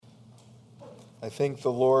I thank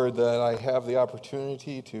the Lord that I have the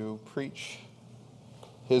opportunity to preach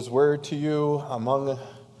His word to you among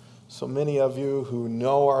so many of you who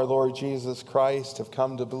know our Lord Jesus Christ, have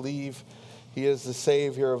come to believe He is the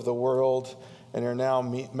Savior of the world, and are now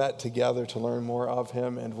met together to learn more of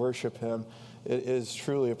Him and worship Him. It is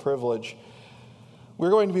truly a privilege. We're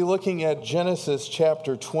going to be looking at Genesis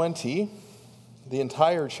chapter 20, the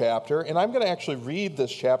entire chapter, and I'm going to actually read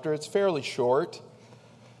this chapter. It's fairly short.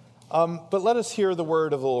 But let us hear the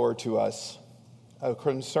word of the Lord to us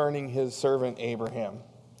concerning His servant Abraham.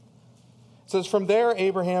 It says, "From there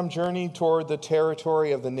Abraham journeyed toward the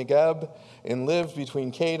territory of the Negeb and lived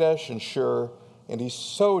between Kadesh and Shur, and he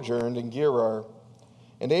sojourned in Gerar.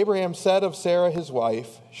 And Abraham said of Sarah his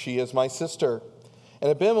wife, 'She is my sister.' And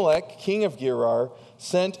Abimelech, king of Gerar,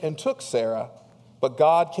 sent and took Sarah. But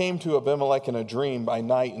God came to Abimelech in a dream by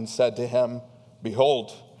night and said to him,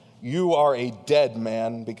 'Behold, you are a dead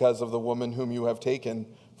man because of the woman whom you have taken,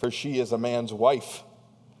 for she is a man's wife.'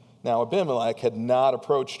 Now Abimelech had not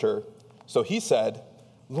approached her. So he said,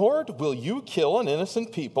 'Lord, will you kill an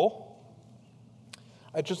innocent people?'"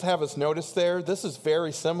 I just have us notice there, this is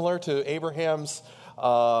very similar to Abraham's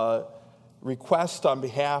request on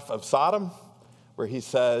behalf of Sodom, where he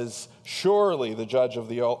says, "Surely the judge of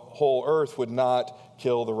the whole earth would not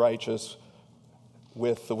kill the righteous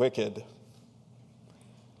with the wicked."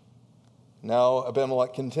 Now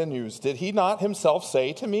Abimelech continues, "Did he not himself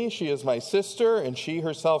say to me, 'She is my sister,' and she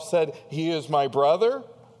herself said, 'He is my brother'?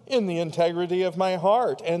 In the integrity of my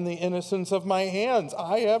heart and the innocence of my hands,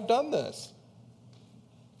 I have done this."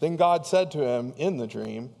 Then God said to him in the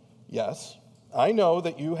dream, "Yes, I know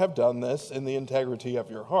that you have done this in the integrity of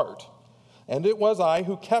your heart, and it was I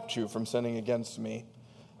who kept you from sinning against me.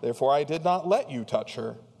 Therefore I did not let you touch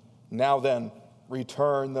her. Now then,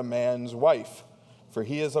 return the man's wife, for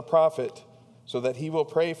he is a prophet, so that he will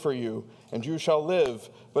pray for you, and you shall live.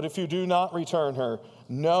 But if you do not return her,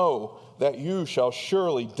 know that you shall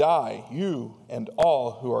surely die, you and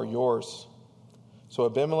all who are yours." So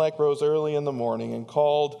Abimelech rose early in the morning and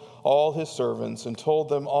called all his servants and told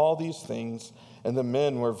them all these things, and the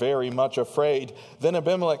men were very much afraid. Then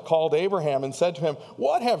Abimelech called Abraham and said to him,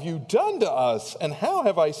 "What have you done to us, and how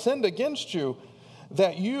have I sinned against you,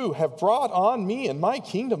 that you have brought on me and my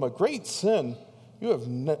kingdom a great sin? You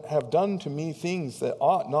have done to me things that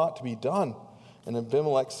ought not to be done." And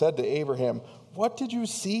Abimelech said to Abraham, "What did you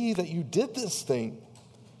see that you did this thing?"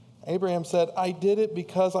 Abraham said, "I did it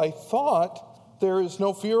because I thought, there is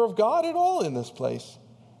no fear of God at all in this place,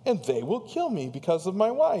 and they will kill me because of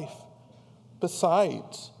my wife.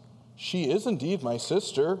 Besides, she is indeed my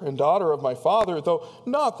sister and daughter of my father, though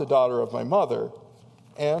not the daughter of my mother,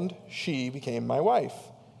 and she became my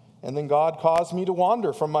wife. And then God caused me to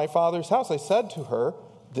wander from my father's house. I said to her,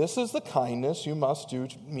 'This is the kindness you must do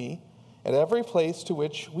to me. At every place to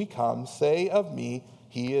which we come, say of me,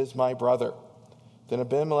 he is my brother.' Then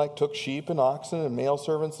Abimelech took sheep and oxen and male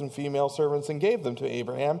servants and female servants and gave them to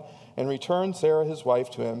Abraham and returned Sarah his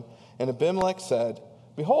wife to him. And Abimelech said,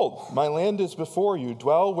 'Behold, my land is before you.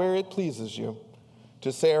 Dwell where it pleases you.'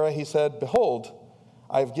 To Sarah he said, 'Behold,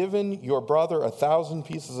 I have given your brother 1,000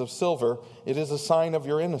 pieces of silver. It is a sign of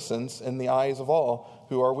your innocence in the eyes of all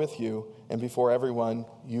who are with you, and before everyone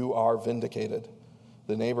you are vindicated.'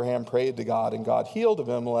 Then Abraham prayed to God, and God healed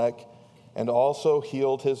Abimelech and also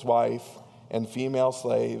healed his wife and female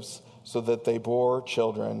slaves, so that they bore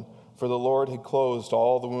children. For the Lord had closed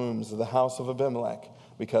all the wombs of the house of Abimelech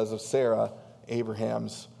because of Sarah,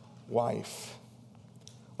 Abraham's wife."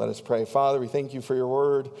 Let us pray. Father, we thank you for your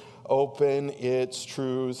word. Open its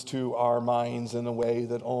truths to our minds in a way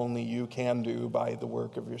that only you can do by the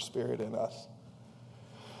work of your Spirit in us.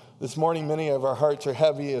 This morning, many of our hearts are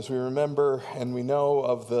heavy as we remember and we know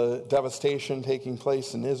of the devastation taking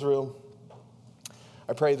place in Israel.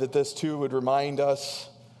 I pray that this too would remind us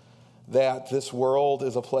that this world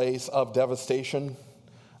is a place of devastation,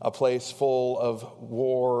 a place full of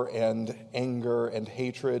war and anger and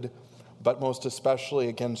hatred, but most especially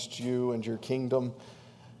against you and your kingdom.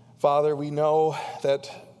 Father, we know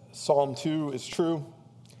that Psalm 2 is true,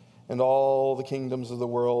 and all the kingdoms of the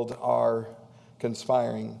world are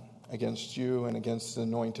conspiring against you and against the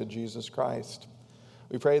anointed Jesus Christ.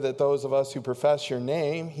 We pray that those of us who profess your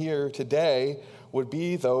name here today would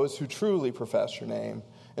be those who truly profess your name,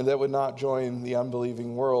 and that would not join the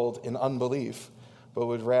unbelieving world in unbelief, but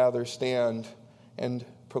would rather stand and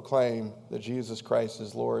proclaim that Jesus Christ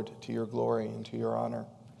is Lord, to your glory and to your honor.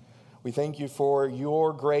 We thank you for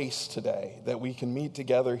your grace today, that we can meet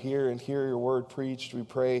together here and hear your word preached. We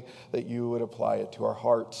pray that you would apply it to our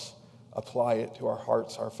hearts. Apply it to our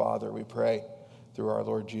hearts, our Father, we pray, through our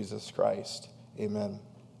Lord Jesus Christ. Amen.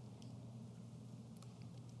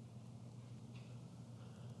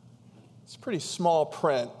 pretty small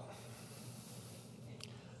print.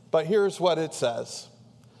 But here's what it says.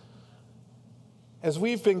 As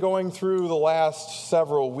we've been going through the last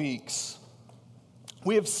several weeks,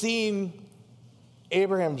 we have seen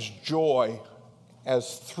Abraham's joy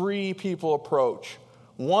as three people approach.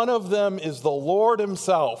 One of them is the Lord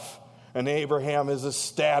himself, and Abraham is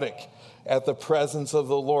ecstatic at the presence of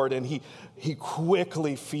the Lord, and he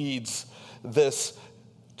quickly feeds this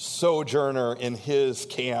sojourner in his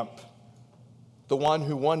camp. The one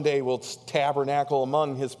who one day will tabernacle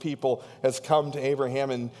among his people has come to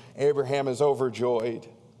Abraham, and Abraham is overjoyed.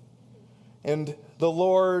 And the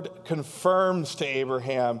Lord confirms to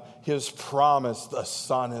Abraham his promise, the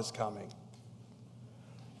son is coming.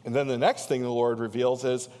 And then the next thing the Lord reveals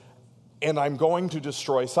is, and I'm going to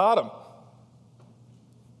destroy Sodom.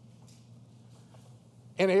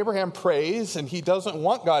 And Abraham prays, and he doesn't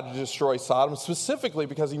want God to destroy Sodom, specifically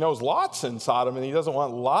because he knows Lot's in Sodom, and he doesn't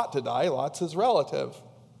want Lot to die. Lot's his relative.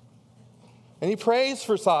 And he prays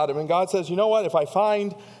for Sodom, and God says, you know what? If I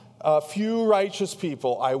find a few righteous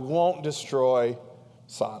people, I won't destroy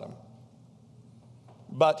Sodom.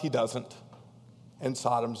 But he doesn't, and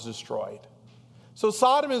Sodom's destroyed. So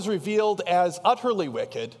Sodom is revealed as utterly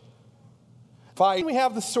wicked. We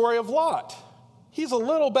have the story of Lot. He's a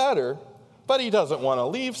little better, but he doesn't want to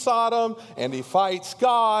leave Sodom, and he fights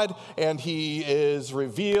God, and he is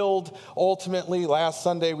revealed ultimately, last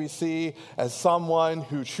Sunday we see, as someone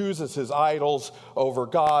who chooses his idols over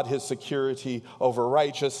God, his security over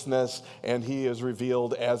righteousness, and he is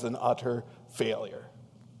revealed as an utter failure.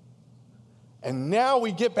 And now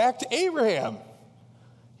we get back to Abraham.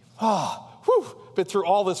 But through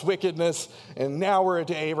all this wickedness, and now we're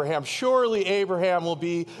into Abraham. Surely Abraham will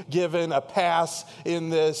be given a pass in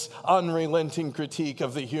this unrelenting critique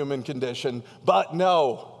of the human condition. But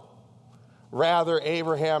no. Rather,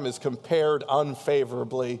 Abraham is compared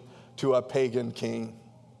unfavorably to a pagan king.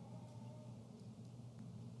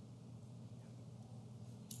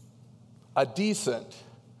 A decent,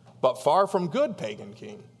 but far from good pagan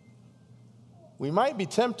king. We might be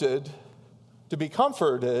tempted to be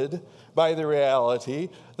comforted by the reality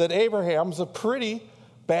that Abraham's a pretty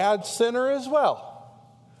bad sinner as well.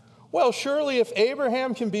 Well, surely if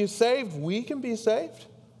Abraham can be saved, we can be saved.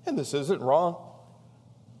 And this isn't wrong.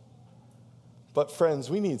 But friends,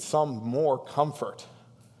 we need some more comfort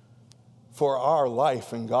for our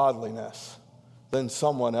life and godliness than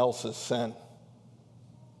someone else's sin.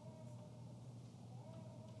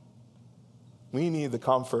 We need the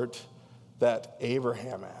comfort that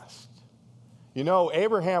Abraham asked. You know,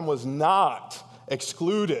 Abraham was not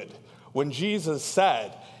excluded when Jesus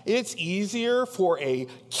said, it's easier for a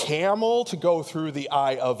camel to go through the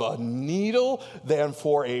eye of a needle than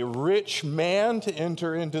for a rich man to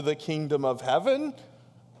enter into the kingdom of heaven.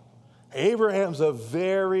 Abraham's a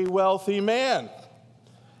very wealthy man.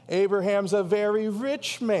 Abraham's a very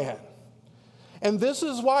rich man. And this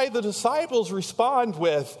is why the disciples respond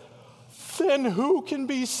with, then who can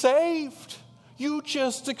be saved? You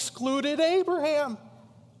just excluded Abraham.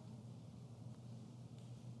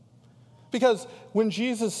 Because when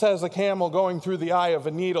Jesus says a camel going through the eye of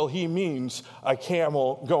a needle, he means a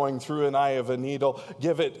camel going through an eye of a needle.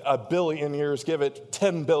 Give it 1 billion years, give it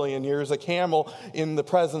 10 billion years. A camel in the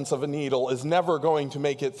presence of a needle is never going to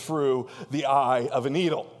make it through the eye of a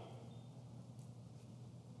needle.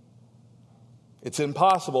 It's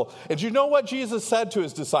impossible. And you know what Jesus said to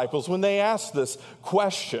his disciples when they asked this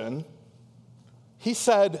question? He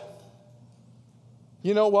said,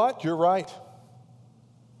 you know what? You're right.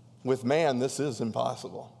 With man, this is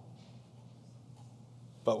impossible.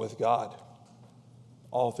 But with God,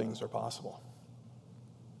 all things are possible.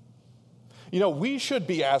 You know, we should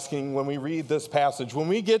be asking when we read this passage, when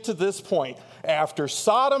we get to this point, after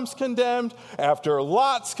Sodom's condemned, after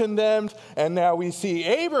Lot's condemned, and now we see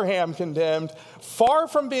Abraham condemned, far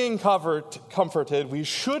from being comforted, we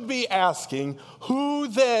should be asking, who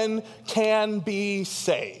then can be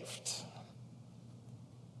saved?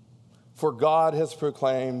 For God has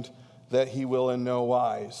proclaimed that he will in no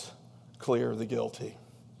wise clear the guilty.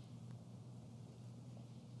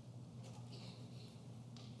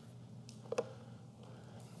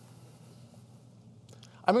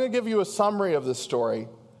 I'm going to give you a summary of this story.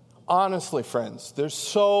 Honestly, friends, there's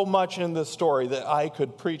so much in this story that I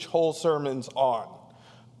could preach whole sermons on.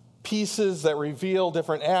 Pieces that reveal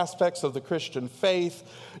different aspects of the Christian faith,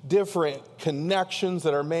 different connections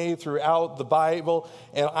that are made throughout the Bible.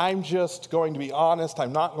 And I'm just going to be honest,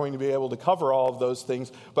 I'm not going to be able to cover all of those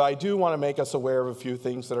things, but I do want to make us aware of a few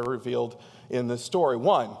things that are revealed in this story.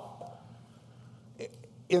 One,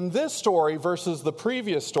 in this story versus the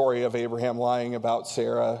previous story of Abraham lying about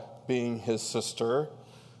Sarah being his sister,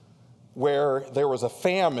 where there was a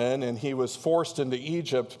famine and he was forced into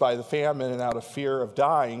Egypt by the famine and out of fear of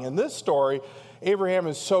dying. In this story, Abraham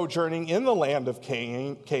is sojourning in the land of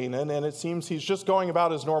Canaan, and it seems he's just going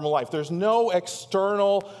about his normal life. There's no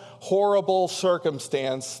external horrible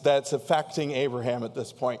circumstance that's affecting Abraham at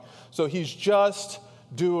this point. So he's just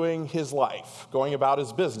doing his life, going about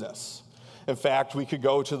his business. In fact, we could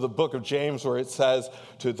go to the book of James where it says,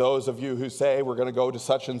 to those of you who say we're going to go to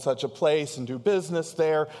such and such a place and do business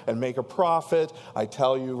there and make a profit, I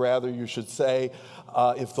tell you rather you should say,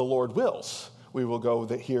 if the Lord wills, we will go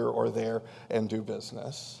here or there and do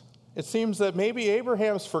business. It seems that maybe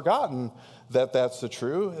Abraham's forgotten that that's the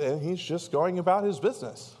truth, and he's just going about his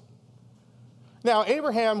business. Now,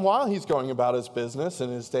 Abraham, while he's going about his business in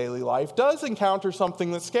his daily life, does encounter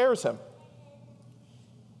something that scares him.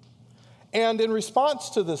 And in response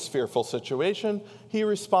to this fearful situation, he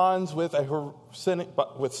responds with sinning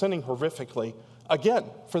horrifically, again,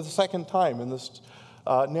 for the second time in this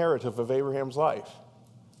narrative of Abraham's life.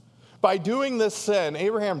 By doing this sin,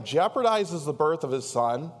 Abraham jeopardizes the birth of his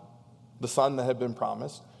son, the son that had been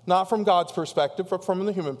promised, not from God's perspective, but from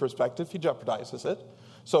the human perspective, he jeopardizes it.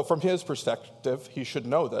 So from his perspective, he should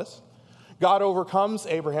know this. God overcomes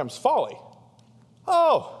Abraham's folly.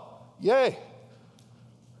 Oh, yay.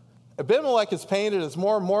 Abimelech is painted as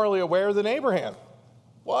more morally aware than Abraham.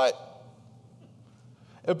 What?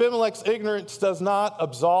 Abimelech's ignorance does not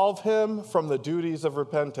absolve him from the duties of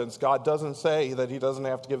repentance. God doesn't say that he doesn't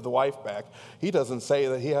have to give the wife back. He doesn't say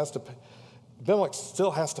that he has to pay. Abimelech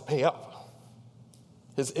still has to pay up.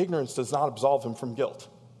 His ignorance does not absolve him from guilt.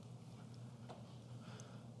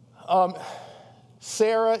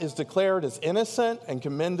 Sarah is declared as innocent and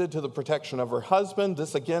commended to the protection of her husband.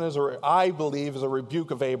 This, again, I believe, is a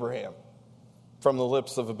rebuke of Abraham from the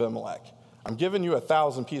lips of Abimelech. I'm giving you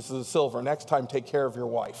 1,000 pieces of silver. Next time, take care of your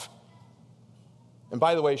wife. And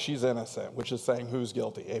by the way, she's innocent, which is saying who's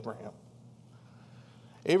guilty? Abraham.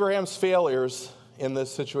 Abraham's failures in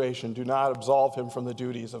this situation do not absolve him from the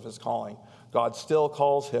duties of his calling. God still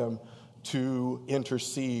calls him to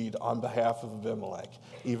intercede on behalf of Abimelech,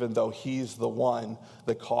 even though he's the one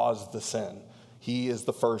that caused the sin. He is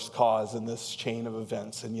the first cause in this chain of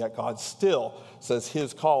events, and yet God still says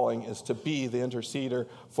his calling is to be the interceder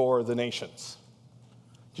for the nations.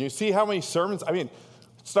 Can you see how many sermons? I mean,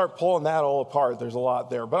 start pulling that all apart. There's a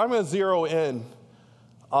lot there, but I'm going to zero in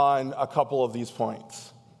on a couple of these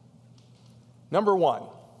points. Number one,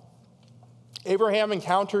 Abraham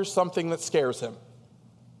encounters something that scares him.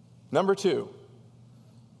 Number two,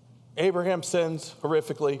 Abraham sins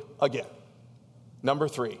horrifically again. Number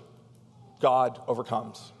three, God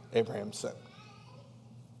overcomes Abraham's sin.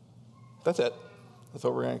 That's it. That's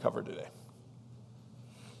what we're going to cover today.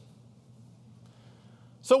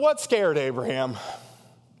 So what scared Abraham?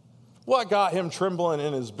 What got him trembling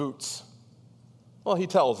in his boots? Well, he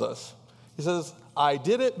tells us. He says, I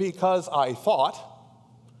did it because I thought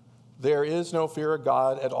there is no fear of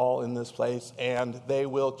God at all in this place, and they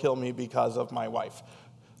will kill me because of my wife.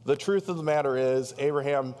 The truth of the matter is,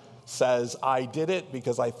 Abraham says, I did it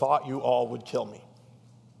because I thought you all would kill me.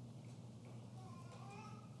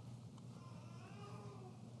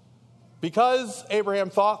 Because Abraham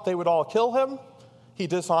thought they would all kill him, he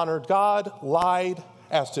dishonored God, lied,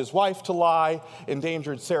 asked his wife to lie,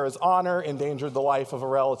 endangered Sarah's honor, endangered the life of a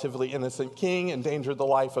relatively innocent king, endangered the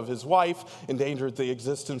life of his wife, endangered the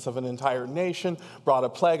existence of an entire nation, brought a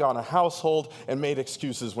plague on a household, and made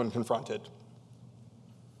excuses when confronted.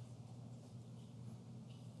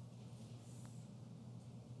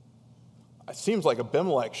 It seems like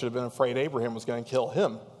Abimelech should have been afraid Abraham was going to kill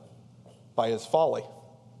him by his folly.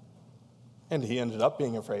 And he ended up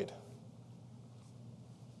being afraid.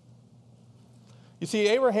 You see,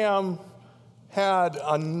 Abraham had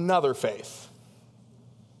another faith.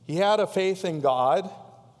 He had a faith in God,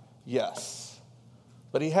 yes,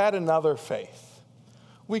 but he had another faith.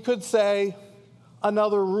 We could say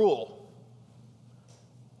another rule.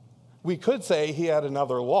 We could say he had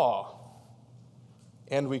another law.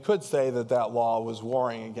 And we could say that that law was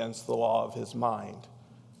warring against the law of his mind,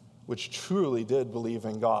 which truly did believe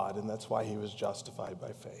in God, and that's why he was justified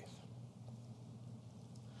by faith.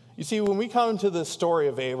 You see, when we come to this story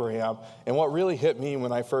of Abraham, and what really hit me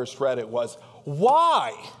when I first read it was,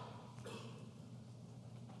 why?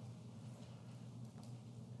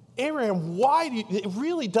 Abraham, why do you, it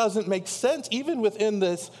really doesn't make sense, even within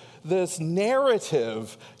this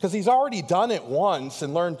narrative, because he's already done it once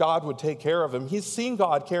and learned God would take care of him. He's seen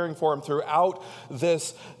God caring for him throughout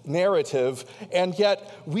this narrative, and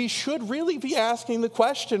yet we should really be asking the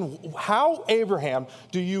question, how, Abraham,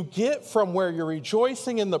 do you get from where you're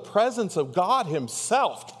rejoicing in the presence of God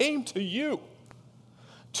himself came to you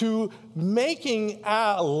to making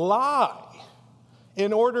a lie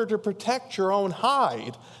in order to protect your own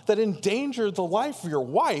hide that endangered the life of your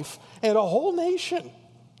wife and a whole nation?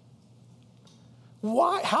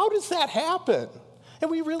 Why? How does that happen? And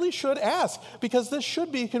we really should ask, because this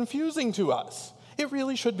should be confusing to us. It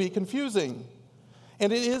really should be confusing.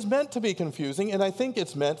 And it is meant to be confusing, and I think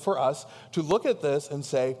it's meant for us to look at this and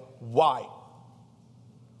say, why?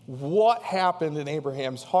 What happened in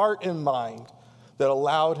Abraham's heart and mind that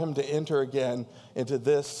allowed him to enter again into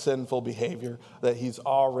this sinful behavior that he's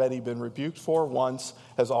already been rebuked for once,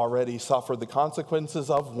 has already suffered the consequences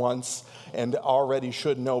of once, and already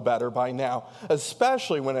should know better by now?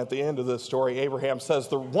 Especially when at the end of this story, Abraham says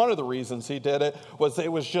that one of the reasons he did it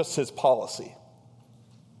was just his policy.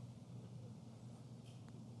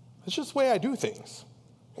 It's just the way I do things.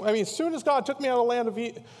 I mean, as soon as God took me out of the land of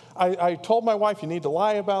Egypt, I told my wife, you need to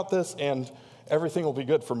lie about this and everything will be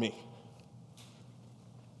good for me.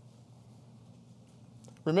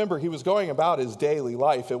 Remember, he was going about his daily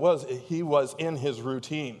life. He was in his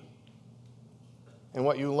routine. And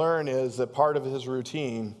what you learn is that part of his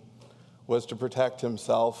routine was to protect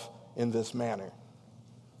himself in this manner.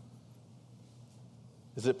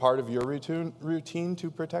 Is it part of your routine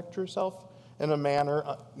to protect yourself in a manner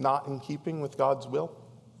not in keeping with God's will?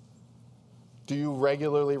 Do you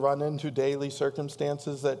regularly run into daily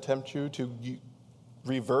circumstances that tempt you to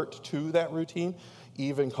revert to that routine,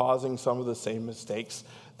 even causing some of the same mistakes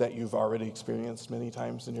that you've already experienced many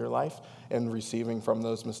times in your life, and receiving from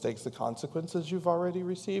those mistakes the consequences you've already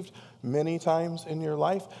received many times in your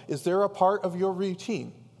life? Is there a part of your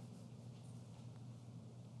routine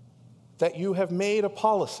that you have made a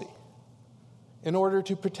policy in order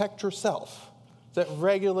to protect yourself that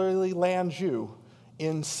regularly lands you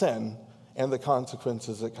in sin and the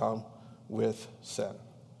consequences that come with sin?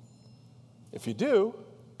 If you do,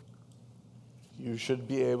 you should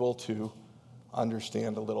be able to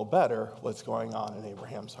understand a little better what's going on in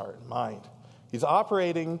Abraham's heart and mind. He's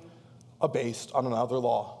operating based on another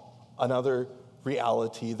law, another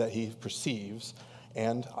reality that he perceives,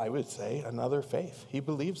 and I would say another faith. He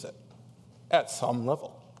believes it at some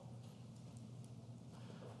level.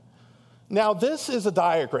 Now, this is a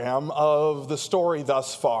diagram of the story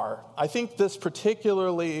thus far. I think this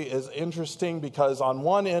particularly is interesting because on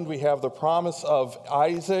one end we have the promise of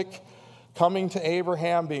Isaac coming to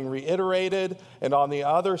Abraham being reiterated, and on the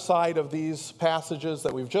other side of these passages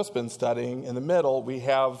that we've just been studying, in the middle, we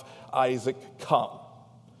have Isaac come.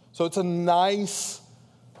 So it's a nice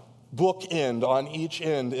bookend. On each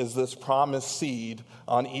end is this promised seed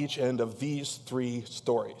on each end of these three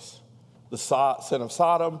stories: the sin of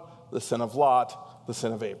Sodom, the sin of Lot, the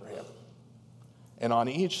sin of Abraham. And on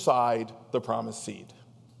each side, the promised seed.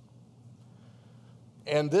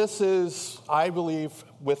 And this is, I believe,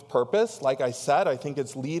 with purpose. Like I said, I think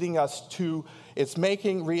it's leading us to,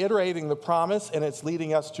 reiterating the promise, and it's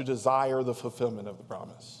leading us to desire the fulfillment of the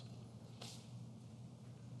promise.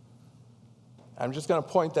 I'm just going to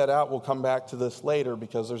point that out. We'll come back to this later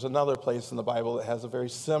because there's another place in the Bible that has a very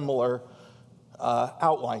similar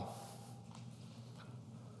outline.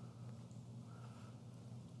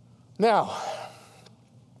 Now,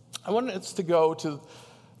 I want us to go to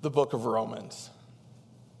the book of Romans,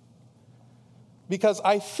 because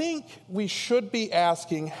I think we should be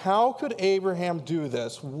asking, how could Abraham do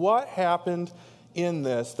this? What happened in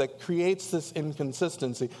this that creates this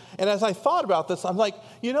inconsistency? And as I thought about this, I'm like,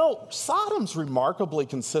 Sodom's remarkably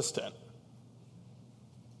consistent.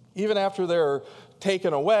 Even after they're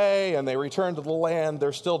taken away and they return to the land,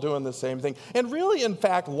 they're still doing the same thing. And really, in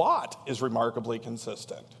fact, Lot is remarkably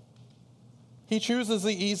consistent. He chooses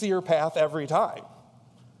the easier path every time.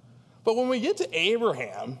 But when we get to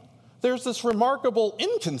Abraham, there's this remarkable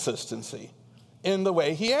inconsistency in the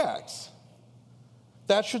way he acts.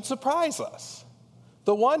 That should surprise us.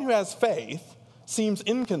 The one who has faith seems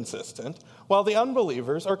inconsistent, while the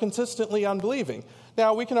unbelievers are consistently unbelieving.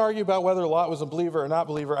 Now, we can argue about whether Lot was a believer or not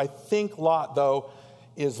believer. I think Lot, though,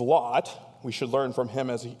 is Lot. We should learn from him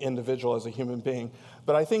as an individual, as a human being.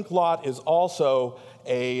 But I think Lot is also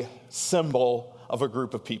a symbol of a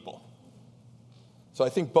group of people. So I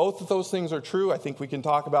think both of those things are true. I think we can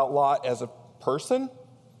talk about Lot as a person,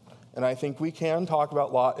 and I think we can talk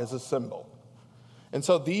about Lot as a symbol. And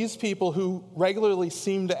so these people who regularly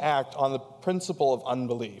seem to act on the principle of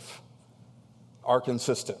unbelief are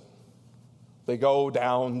consistent. They go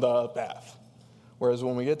down the path. Whereas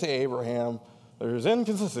when we get to Abraham, there's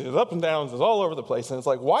inconsistency, there's up and downs, there's all over the place. And it's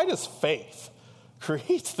like, why does faith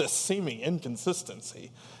create this seeming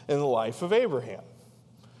inconsistency in the life of Abraham?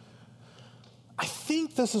 I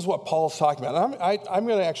think this is what Paul's talking about. I'm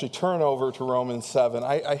going to actually turn over to Romans 7.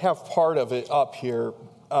 I have part of it up here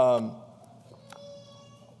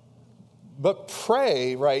But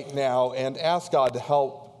pray right now and ask God to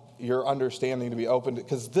help your understanding to be opened,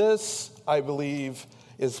 because this, I believe,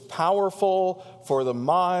 is powerful for the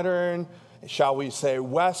modern, shall we say,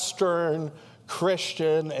 Western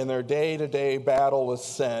Christian in their day-to-day battle with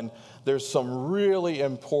sin. There's some really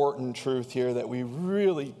important truth here that we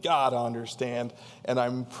really got to understand, and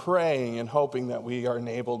I'm praying and hoping that we are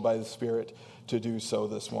enabled by the Spirit to do so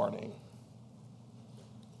this morning.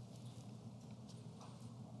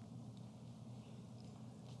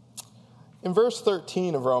 In verse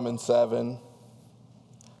 13 of Romans 7,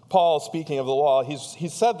 Paul, speaking of the law, he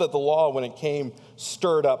said that the law, when it came,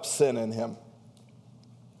 stirred up sin in him.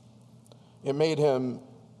 It made him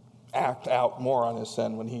act out more on his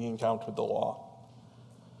sin when he encountered the law.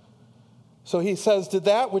 So he says, did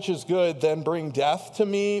that which is good then bring death to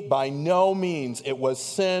me? By no means. It was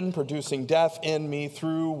sin producing death in me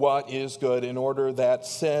through what is good, in order that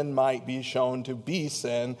sin might be shown to be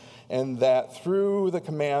sin, and that through the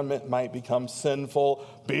commandment might become sinful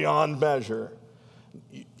beyond measure.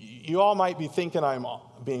 You all might be thinking I'm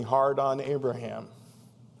being hard on Abraham.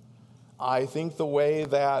 I think the way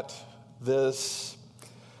that this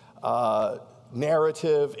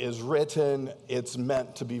narrative is written, it's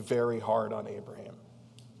meant to be very hard on Abraham.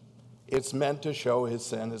 It's meant to show his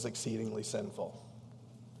sin is exceedingly sinful.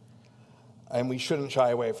 And we shouldn't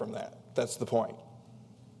shy away from that. That's the point.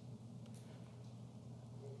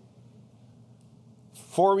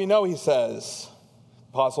 For we know, he says,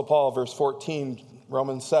 Apostle Paul, verse 14,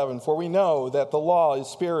 Romans 7, for we know that the law is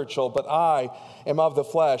spiritual, but I am of the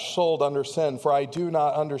flesh, sold under sin, for I do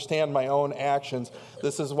not understand my own actions.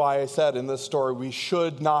 This is why I said in this story, we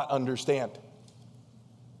should not understand.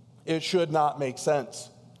 It should not make sense.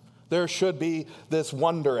 There should be this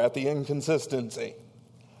wonder at the inconsistency.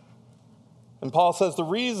 And Paul says, the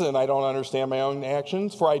reason I don't understand my own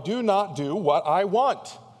actions, for I do not do what I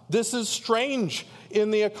want. This is strange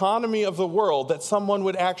in the economy of the world, that someone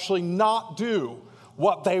would actually not do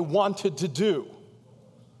what they wanted to do.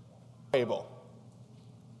 And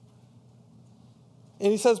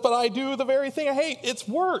he says, but I do the very thing I hate. It's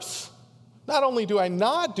worse. Not only do I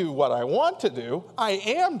not do what I want to do, I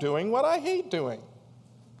am doing what I hate doing.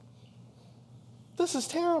 This is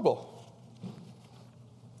terrible.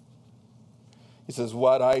 He says,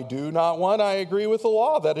 what I do not want, I agree with the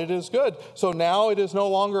law, that it is good. So now it is no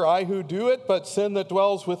longer I who do it, but sin that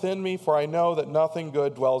dwells within me. For I know that nothing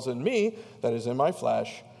good dwells in me, that is in my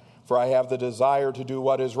flesh. For I have the desire to do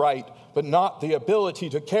what is right, but not the ability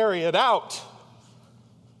to carry it out.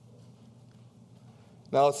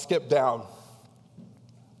 Now let's skip down.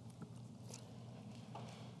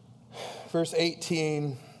 Verse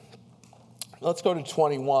 18, let's go to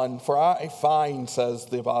 21. For I find, says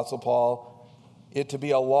the Apostle Paul, it to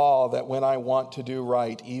be a law that when I want to do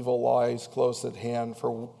right, evil lies close at hand.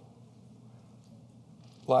 For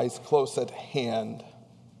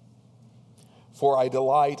I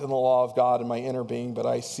delight in the law of God in my inner being, but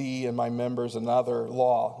I see in my members another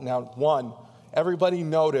law. Now, everybody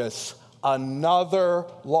notice, another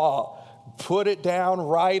law. Put it down,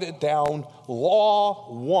 write it down.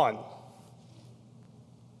 Law 1.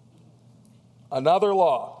 Another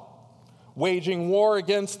law. Waging war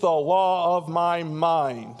against the law of my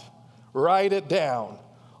mind. Write it down.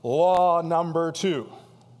 Law number 2.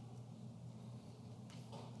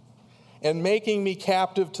 And making me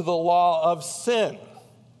captive to the law of sin.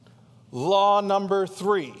 Law number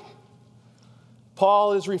 3.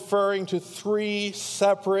 Paul is referring to 3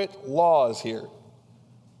 separate laws here.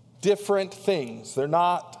 Different things. They're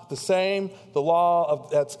not the same. The law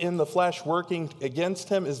that's in the flesh working against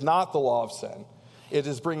him is not the law of sin. It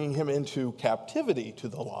is bringing him into captivity to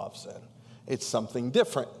the law of sin. It's something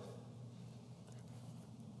different.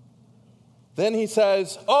 Then he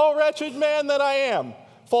says, "Oh, wretched man that I am."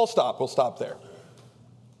 Full stop. We'll stop there.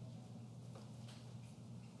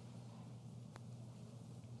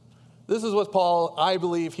 This is what Paul, I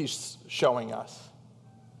believe he's showing us.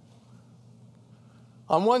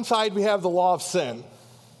 On one side, we have the law of sin.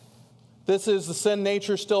 This is the sin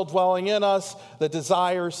nature still dwelling in us that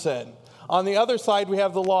desires sin. On the other side, we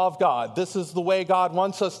have the law of God. This is the way God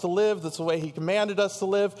wants us to live. This is the way he commanded us to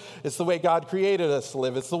live. It's the way God created us to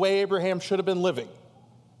live. It's the way Abraham should have been living.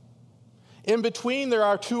 In between, there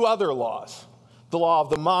are 2 other laws, the law of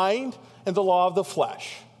the mind and the law of the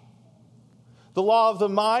flesh. The law of the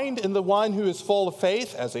mind in the one who is full of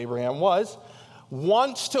faith, as Abraham was,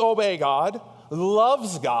 wants to obey God,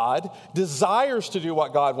 loves God, desires to do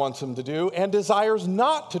what God wants him to do, and desires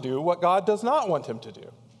not to do what God does not want him to do.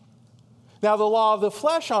 Now, the law of the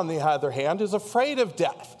flesh, on the other hand, is afraid of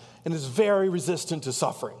death and is very resistant to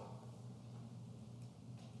suffering.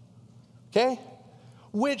 Okay?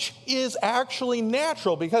 Which is actually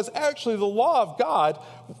natural, because actually the law of God,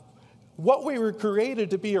 what we were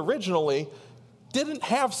created to be originally, didn't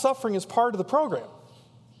have suffering as part of the program.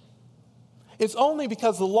 It's only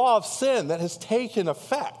because the law of sin that has taken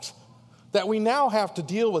effect that we now have to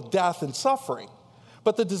deal with death and suffering.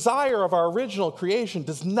 But the desire of our original creation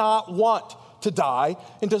does not want to die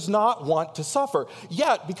and does not want to suffer.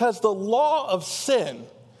 Yet, because the law of sin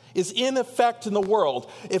is in effect in the world,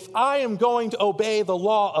 if I am going to obey the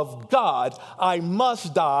law of God, I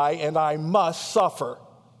must die and I must suffer.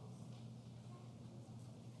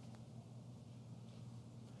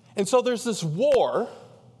 And so there's this war.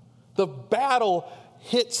 The battle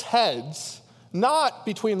hits heads, not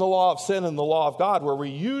between the law of sin and the law of God, where we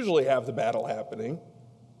usually have the battle happening,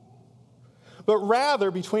 but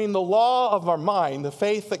rather between the law of our mind, the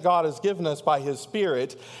faith that God has given us by his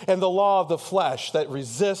Spirit, and the law of the flesh that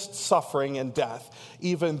resists suffering and death.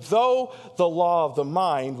 Even though the law of the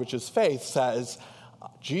mind, which is faith, says,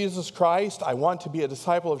 Jesus Christ, I want to be a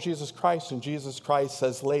disciple of Jesus Christ, and Jesus Christ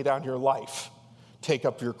says, lay down your life, take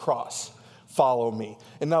up your cross, follow me.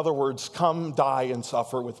 In other words, come die and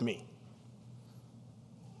suffer with me.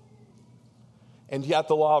 And yet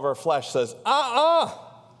the law of our flesh says,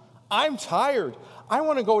 I'm tired. I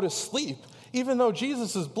want to go to sleep. Even though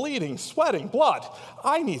Jesus is bleeding, sweating, blood,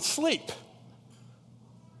 I need sleep.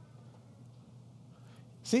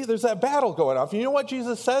 See, there's that battle going on. You know what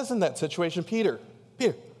Jesus says in that situation? Peter,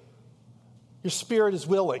 your spirit is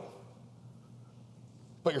willing,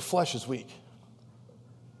 but your flesh is weak.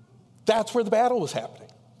 That's where the battle was happening.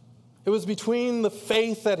 It was between the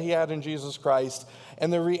faith that he had in Jesus Christ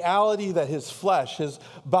and the reality that his flesh, his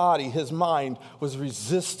body, his mind was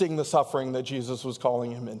resisting the suffering that Jesus was calling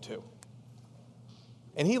him into.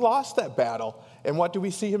 And he lost that battle. And what do we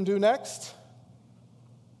see him do next?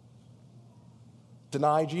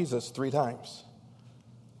 Deny Jesus 3 times.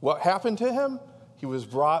 What happened to him? He was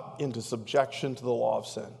brought into subjection to the law of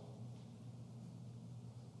sin.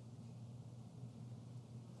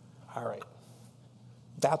 All right.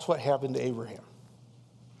 That's what happened to Abraham.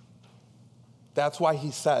 That's why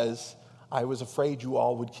he says, I was afraid you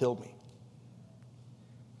all would kill me.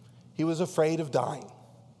 He was afraid of dying.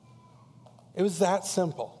 It was that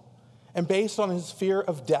simple. And based on his fear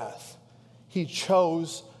of death, he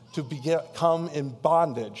chose to become in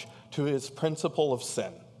bondage to his principle of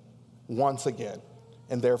sin once again,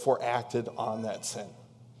 and therefore acted on that sin.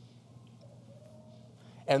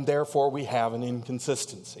 And therefore we have an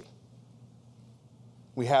inconsistency.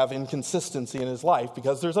 We have inconsistency in his life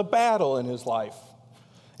because there's a battle in his life.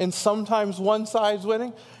 And sometimes one side's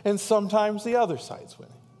winning and sometimes the other side's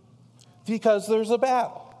winning. Because there's a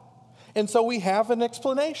battle. And so we have an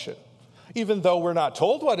explanation. Even though we're not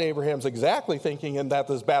told what Abraham's exactly thinking and that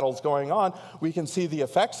this battle's going on, we can see the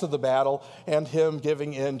effects of the battle and him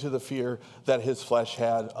giving in to the fear that his flesh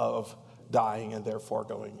had of dying and therefore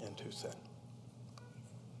going into sin.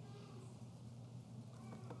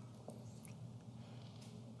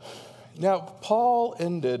 Now, Paul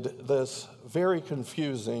ended this very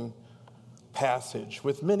confusing passage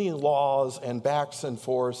with many laws and backs and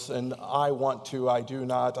forths, and I want to, I do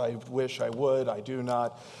not, I wish I would, I do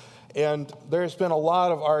not. And there's been a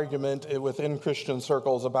lot of argument within Christian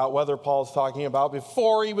circles about whether Paul's talking about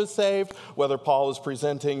before he was saved, whether Paul is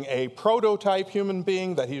presenting a prototype human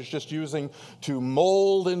being that he's just using to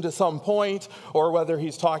mold into some point, or whether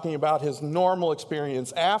he's talking about his normal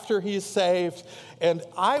experience after he's saved. And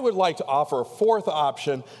I would like to offer a fourth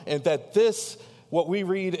option, and that this, what we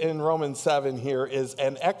read in Romans 7 here, is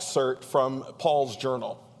an excerpt from Paul's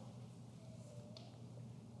journal.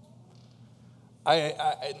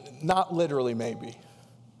 Not literally, maybe,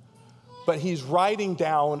 but he's writing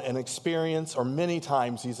down an experience, or many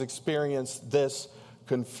times he's experienced this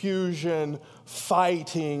confusion,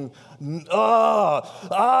 fighting,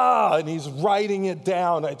 and he's writing it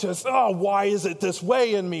down. Why is it this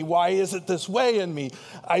way in me? Why is it this way in me?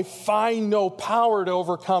 I find no power to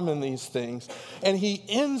overcome in these things. And he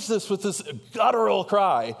ends this with this guttural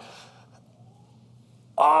cry.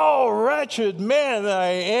 Oh, wretched man that I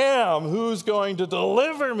am, who's going to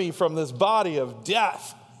deliver me from this body of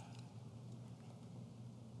death?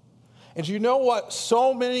 And you know what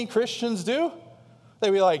so many Christians do?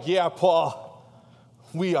 They be like, yeah, Paul,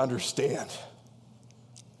 we understand.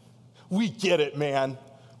 We get it, man.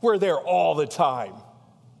 We're there all the time.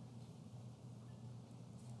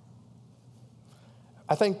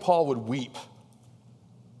 I think Paul would weep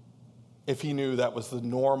if he knew that was the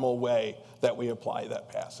normal way that we apply that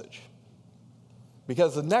passage.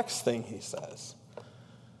 Because the next thing he says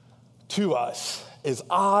to us is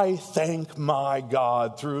I thank my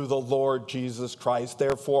God through the Lord Jesus Christ.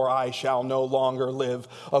 Therefore, I shall no longer live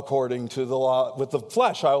according to the law. With the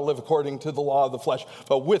flesh, I will live according to the law of the flesh.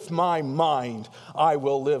 But with my mind, I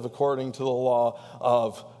will live according to the law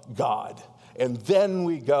of God. And then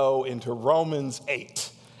we go into Romans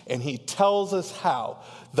 8. And he tells us how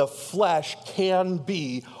the flesh can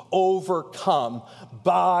be overcome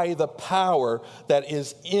by the power that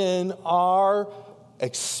is in our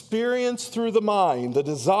experience through the mind, the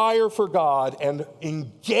desire for God, and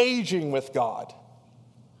engaging with God.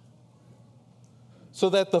 So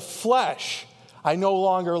that the flesh, I no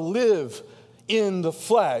longer live in the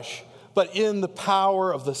flesh, but in the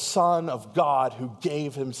power of the Son of God who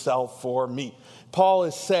gave himself for me. Paul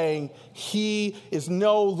is saying he is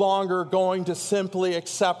no longer going to simply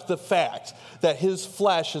accept the fact that his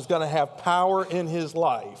flesh is going to have power in his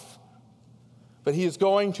life, but he is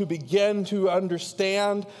going to begin to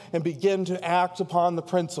understand and begin to act upon the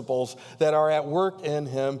principles that are at work in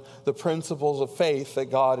him, the principles of faith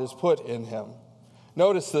that God has put in him.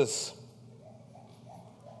 Notice this.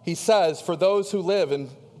 He says, for those who live, in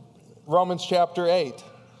Romans chapter 8,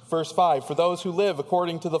 verse 5, for those who live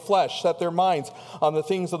according to the flesh set their minds on the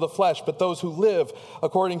things of the flesh, but those who live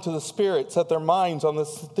according to the Spirit set their minds on the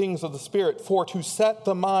things of the Spirit. For to set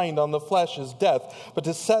the mind on the flesh is death, but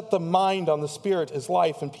to set the mind on the Spirit is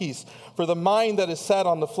life and peace. For the mind that is set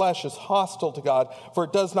on the flesh is hostile to God, for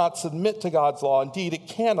it does not submit to God's law. Indeed, it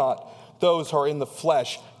cannot. Those who are in the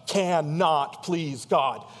flesh cannot please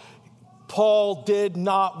God. Paul did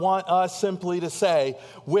not want us simply to say,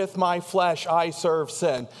 with my flesh I serve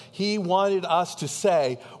sin. He wanted us to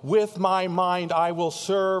say, with my mind I will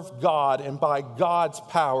serve God, and by God's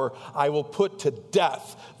power I will put to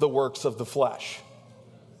death the works of the flesh.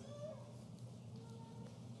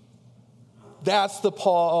 That's the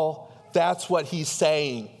Paul, that's what he's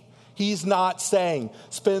saying. He's not saying,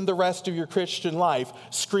 spend the rest of your Christian life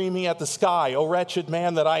screaming at the sky, "O wretched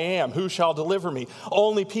man that I am, who shall deliver me?"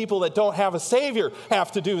 Only people that don't have a Savior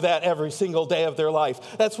have to do that every single day of their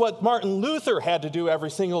life. That's what Martin Luther had to do every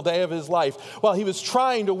single day of his life while he was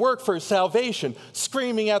trying to work for his salvation,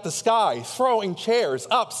 screaming at the sky, throwing chairs,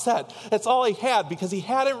 upset. That's all he had because he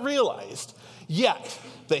hadn't realized yet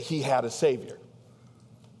that he had a Savior.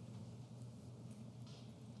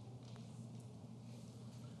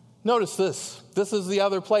 Notice this. This is the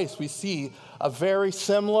other place we see a very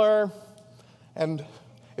similar, and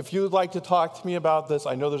if you would like to talk to me about this,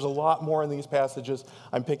 I know there's a lot more in these passages.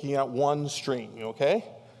 I'm picking out one string, okay?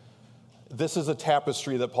 This is a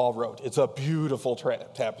tapestry that Paul wrote. It's a beautiful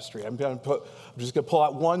tapestry. I'm just going to pull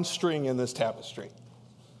out one string in this tapestry.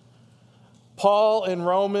 Paul in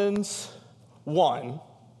Romans 1,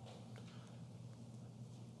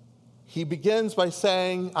 he begins by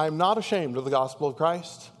saying, "I'm not ashamed of the gospel of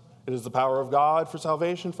Christ. It is the power of God for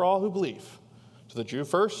salvation for all who believe, to the Jew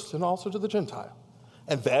first and also to the Gentile."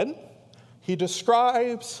 And then he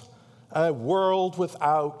describes a world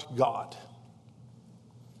without God.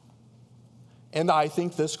 And I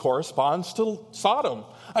think this corresponds to Sodom.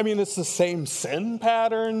 I mean, it's the same sin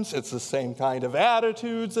patterns, it's the same kind of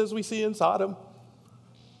attitudes as we see in Sodom.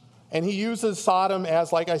 And he uses Sodom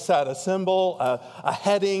as, like I said, a symbol, a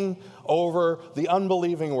heading over the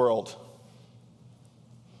unbelieving world.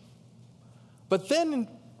 But then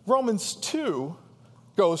Romans 2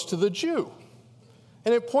 goes to the Jew.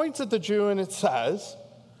 And it points at the Jew and it says,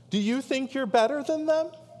 "Do you think you're better than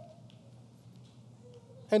them?"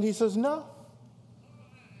 And he says, "No,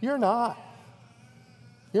 you're not.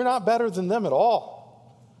 You're not better than them at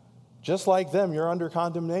all. Just like them, you're under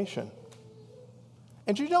condemnation."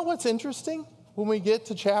 And do you know what's interesting? When we get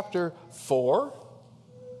to chapter 4,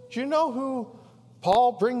 do you know who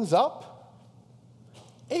Paul brings up?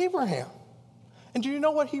 Abraham. And do you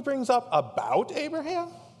know what he brings up about Abraham?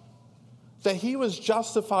 That he was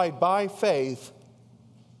justified by faith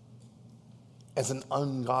as an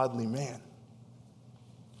ungodly man.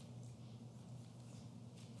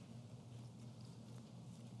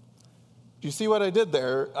 Do you see what I did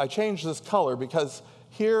there? I changed this color because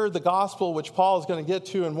here the gospel, which Paul is going to get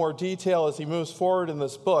to in more detail as he moves forward in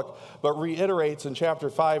this book, but reiterates in chapter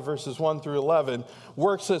 5, verses 1 through 11,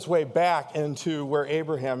 works its way back into where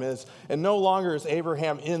Abraham is. And no longer is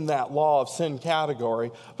Abraham in that law of sin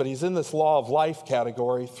category, but he's in this law of life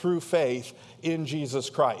category through faith in Jesus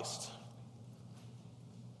Christ.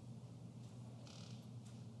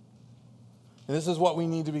 And this is what we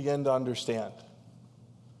need to begin to understand.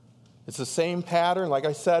 It's the same pattern, like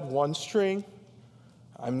I said, one string.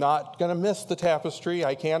 I'm not going to miss the tapestry.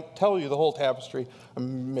 I can't tell you the whole tapestry.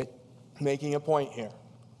 I'm making a point here.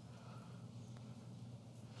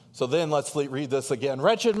 So then let's read this again.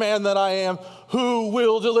 Wretched man that I am, who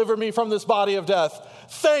will deliver me from this body of death?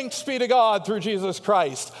 Thanks be to God through Jesus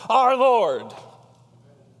Christ, our Lord.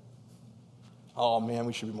 Oh man,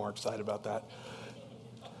 we should be more excited about that.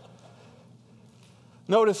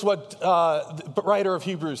 Notice what the writer of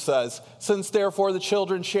Hebrews says. Since therefore the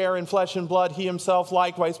children share in flesh and blood, he himself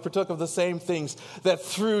likewise partook of the same things, that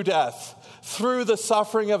through death, through the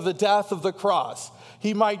suffering of the death of the cross,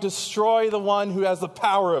 he might destroy the one who has the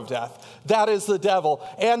power of death, that is the devil,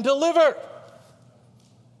 and deliver,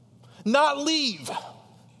 not leave,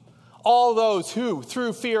 all those who,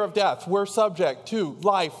 through fear of death, were subject to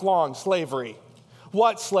lifelong slavery.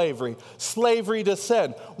 What slavery? Slavery to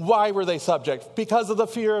sin. Why were they subject? Because of the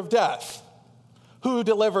fear of death. Who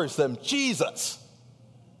delivers them? Jesus.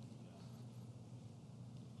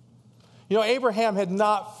 You know, Abraham had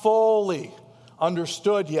not fully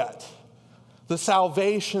understood yet the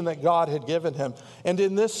salvation that God had given him. And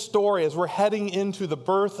in this story, as we're heading into the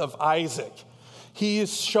birth of Isaac, he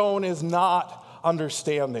is shown as not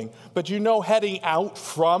understanding. But you know, heading out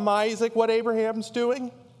from Isaac, what Abraham's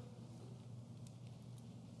doing?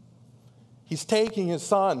 He's taking his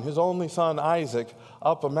son, his only son, Isaac,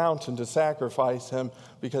 up a mountain to sacrifice him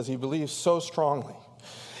because he believes so strongly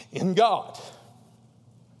in God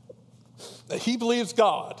that he believes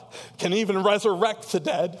God can even resurrect the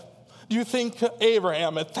dead. Do you think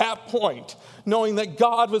Abraham at that point, knowing that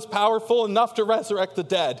God was powerful enough to resurrect the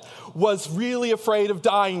dead, was really afraid of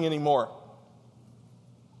dying anymore?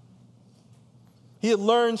 He had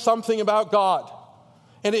learned something about God,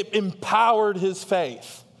 and it empowered his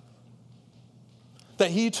faith.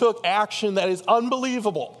 That he took action that is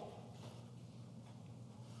unbelievable.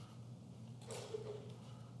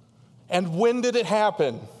 And when did it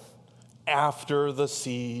happen? After the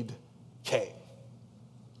seed came.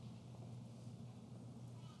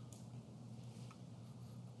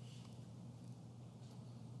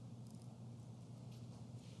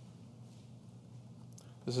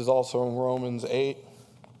 This is also in Romans 8.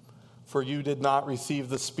 For you did not receive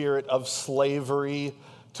the spirit of slavery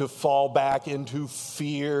to fall back into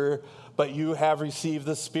fear, but you have received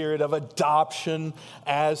the spirit of adoption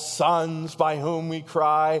as sons, by whom we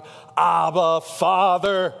cry, Abba,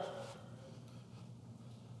 Father.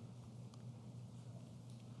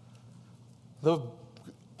 The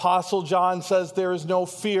Apostle John says there is no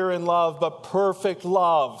fear in love, but perfect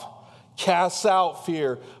love casts out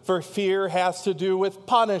fear. For fear has to do with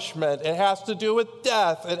punishment. It has to do with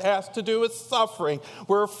death. It has to do with suffering.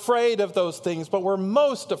 We're afraid of those things, but we're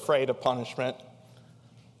most afraid of punishment.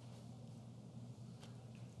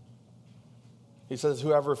 He says,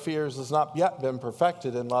 whoever fears has not yet been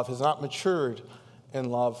perfected in love, has not matured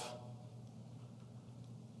in love.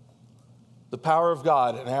 The power of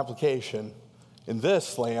God in application. In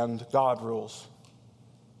this land, God rules.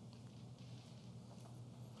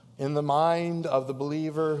 In the mind of the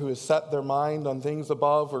believer who has set their mind on things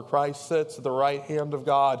above, where Christ sits at the right hand of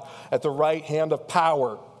God, at the right hand of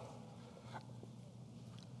power,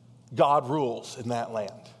 God rules in that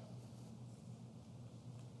land.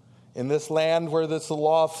 In this land where the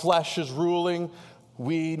law of flesh is ruling,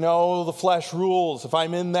 we know the flesh rules. If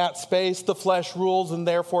I'm in that space, the flesh rules, and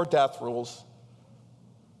therefore death rules.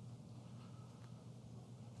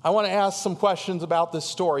 I want to ask some questions about this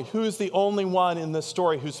story. Who is the only one in this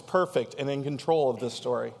story who's perfect and in control of this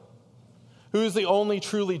story? Who is the only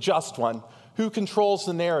truly just one? Who controls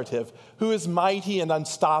the narrative? Who is mighty and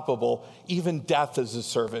unstoppable? Even death is his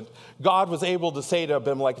servant. God was able to say to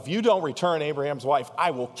Abimelech, if you don't return Abraham's wife, I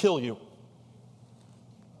will kill you.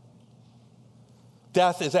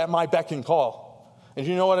 Death is at my beck and call. And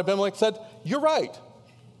you know what Abimelech said? You're right.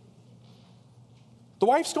 The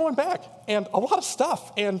wife's going back, and a lot of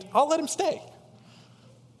stuff, and I'll let him stay.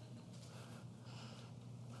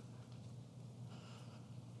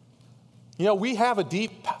 You know, we have a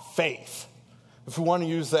deep faith, if we want to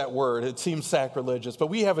use that word. It seems sacrilegious, but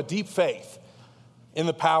we have a deep faith in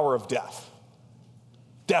the power of death.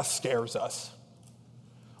 Death scares us.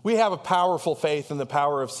 We have a powerful faith in the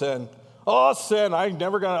power of sin. Oh, sin, I'm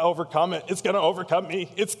never going to overcome it. It's going to overcome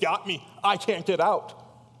me. It's got me. I can't get out.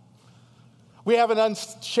 We have an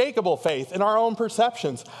unshakable faith in our own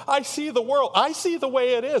perceptions. I see the world. I see the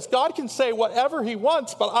way it is. God can say whatever he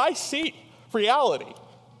wants, but I see reality.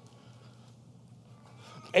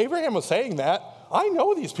 Abraham was saying that. I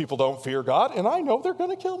know these people don't fear God, and I know they're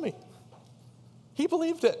going to kill me. He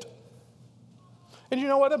believed it. And you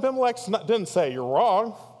know what? Abimelech didn't say, you're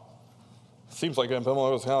wrong. Seems like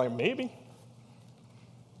Abimelech was kind of like, maybe.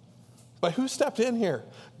 But who stepped in here?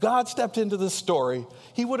 God stepped into this story.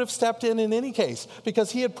 He would have stepped in any case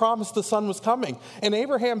because he had promised the son was coming. And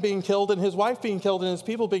Abraham being killed and his wife being killed and his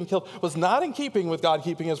people being killed was not in keeping with God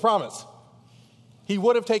keeping his promise. He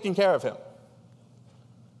would have taken care of him.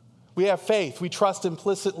 We have faith. We trust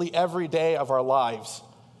implicitly every day of our lives.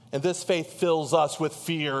 And this faith fills us with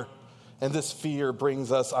fear. And this fear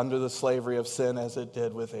brings us under the slavery of sin as it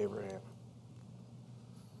did with Abraham.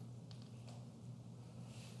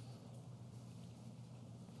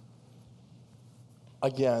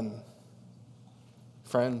 Again,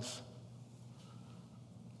 friends,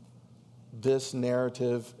 this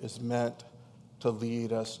narrative is meant to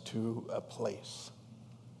lead us to a place.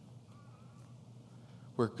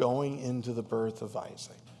 We're going into the birth of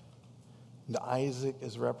Isaac. And Isaac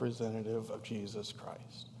is representative of Jesus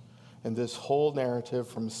Christ. And this whole narrative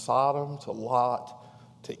from Sodom to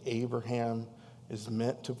Lot to Abraham is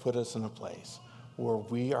meant to put us in a place where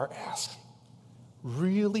we are asking,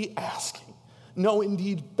 really asking, no,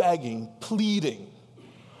 indeed begging, pleading,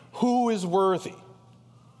 who is worthy?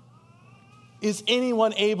 Is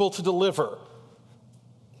anyone able to deliver?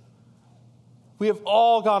 We have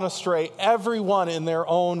all gone astray, everyone in their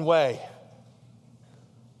own way.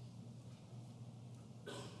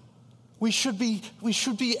 We should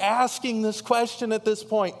be asking this question at this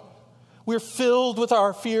point. We're filled with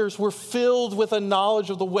our fears. We're filled with a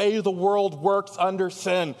knowledge of the way the world works under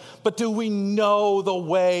sin. But do we know the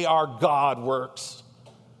way our God works?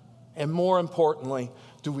 And more importantly,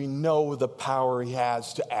 do we know the power he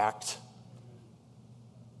has to act?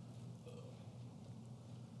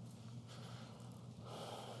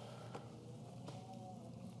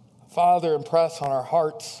 Father, impress on our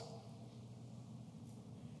hearts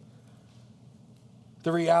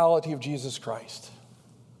the reality of Jesus Christ.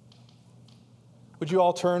 Would you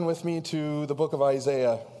all turn with me to the book of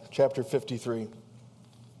Isaiah, chapter 53?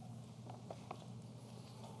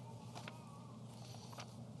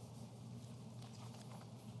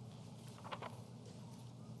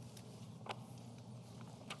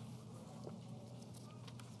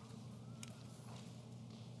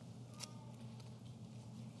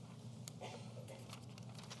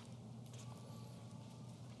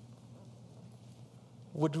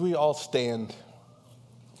 Would we all stand?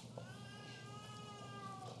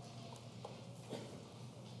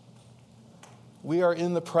 We are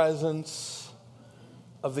in the presence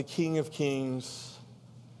of the King of Kings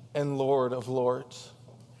and Lord of Lords.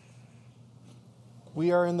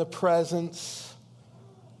 We are in the presence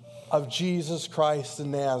of Jesus Christ of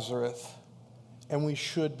Nazareth, and we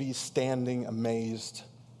should be standing amazed.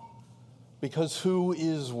 Because who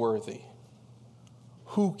is worthy?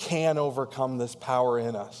 Who can overcome this power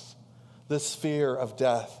in us? This fear of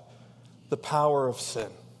death, the power of sin.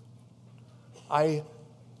 I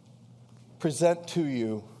present to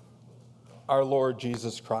you our Lord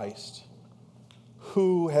Jesus Christ,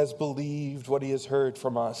 who has believed what he has heard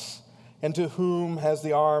from us, and to whom has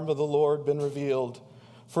the arm of the Lord been revealed.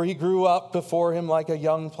 For he grew up before him like a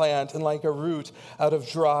young plant and like a root out of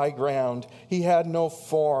dry ground. He had no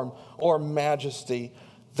form or majesty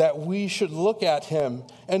that we should look at him,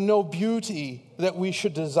 and no beauty that we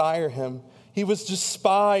should desire him. He was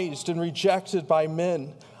despised and rejected by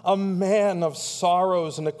men, a man of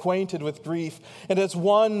sorrows and acquainted with grief, and as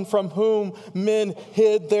one from whom men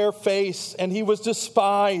hid their face. And he was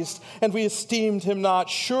despised, and we esteemed him not.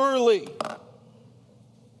 Surely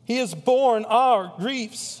he has borne our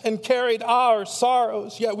griefs and carried our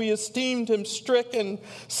sorrows, yet we esteemed him stricken,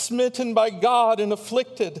 smitten by God, and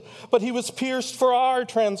afflicted. But he was pierced for our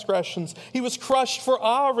transgressions. He was crushed for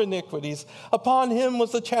our iniquities. Upon him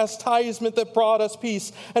was the chastisement that brought us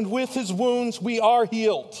peace, and with his wounds we are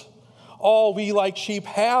healed. All we like sheep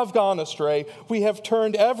have gone astray. We have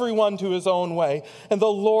turned everyone to his own way, and the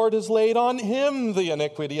Lord has laid on him the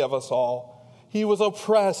iniquity of us all. He was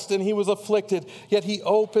oppressed and he was afflicted, yet he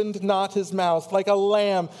opened not his mouth. Like a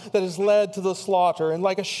lamb that is led to the slaughter, and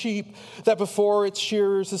like a sheep that before its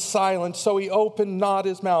shearers is silent, so he opened not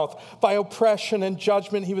his mouth. By oppression and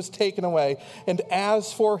judgment he was taken away. And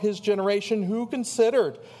as for his generation, who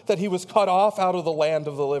considered that he was cut off out of the land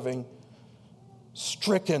of the living?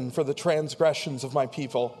 Stricken for the transgressions of my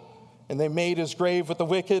people. And they made his grave with the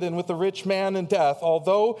wicked and with the rich man in death.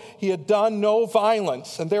 Although he had done no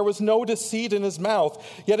violence and there was no deceit in his mouth,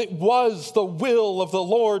 yet it was the will of the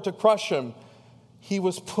Lord to crush him. He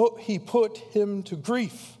put him to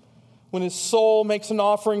grief. When his soul makes an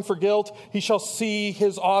offering for guilt, he shall see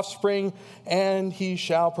his offspring, and he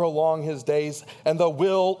shall prolong his days. And the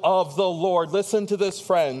will of the Lord, listen to this,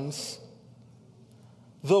 friends,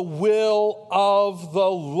 the will of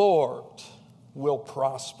the Lord will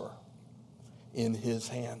prosper in his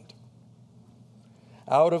hand.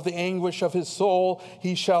 Out of the anguish of his soul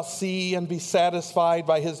he shall see and be satisfied.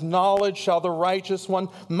 By his knowledge shall the righteous one,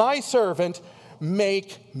 my servant,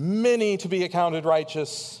 make many to be accounted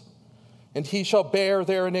righteous. And he shall bear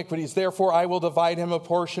their iniquities. Therefore I will divide him a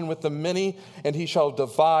portion with the many, and he shall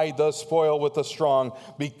divide the spoil with the strong,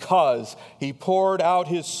 because he poured out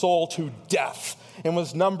his soul to death and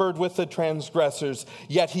was numbered with the transgressors.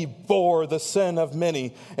 Yet he bore the sin of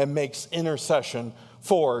many and makes intercession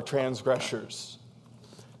for transgressors.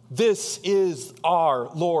 This is our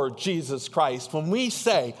Lord Jesus Christ. When we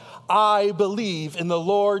say, I believe in the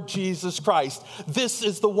Lord Jesus Christ, this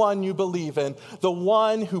is the one you believe in, the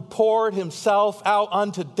one who poured himself out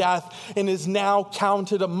unto death and is now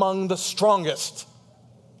counted among the strongest.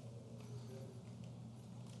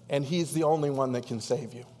 And he's the only one that can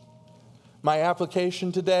save you. My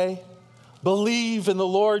application today, believe in the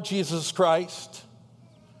Lord Jesus Christ,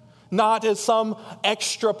 not as some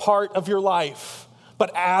extra part of your life,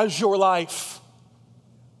 but as your life.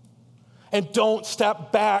 And don't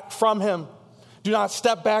step back from him. Do not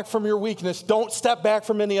step back from your weakness. Don't step back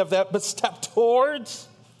from any of that, but step towards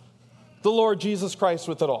the Lord Jesus Christ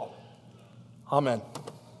with it all. Amen.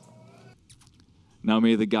 Now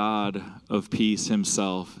may the God of peace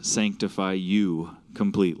himself sanctify you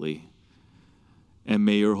completely. And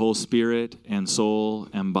may your whole spirit and soul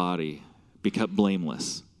and body be kept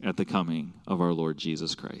blameless at the coming of our Lord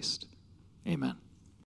Jesus Christ. Amen.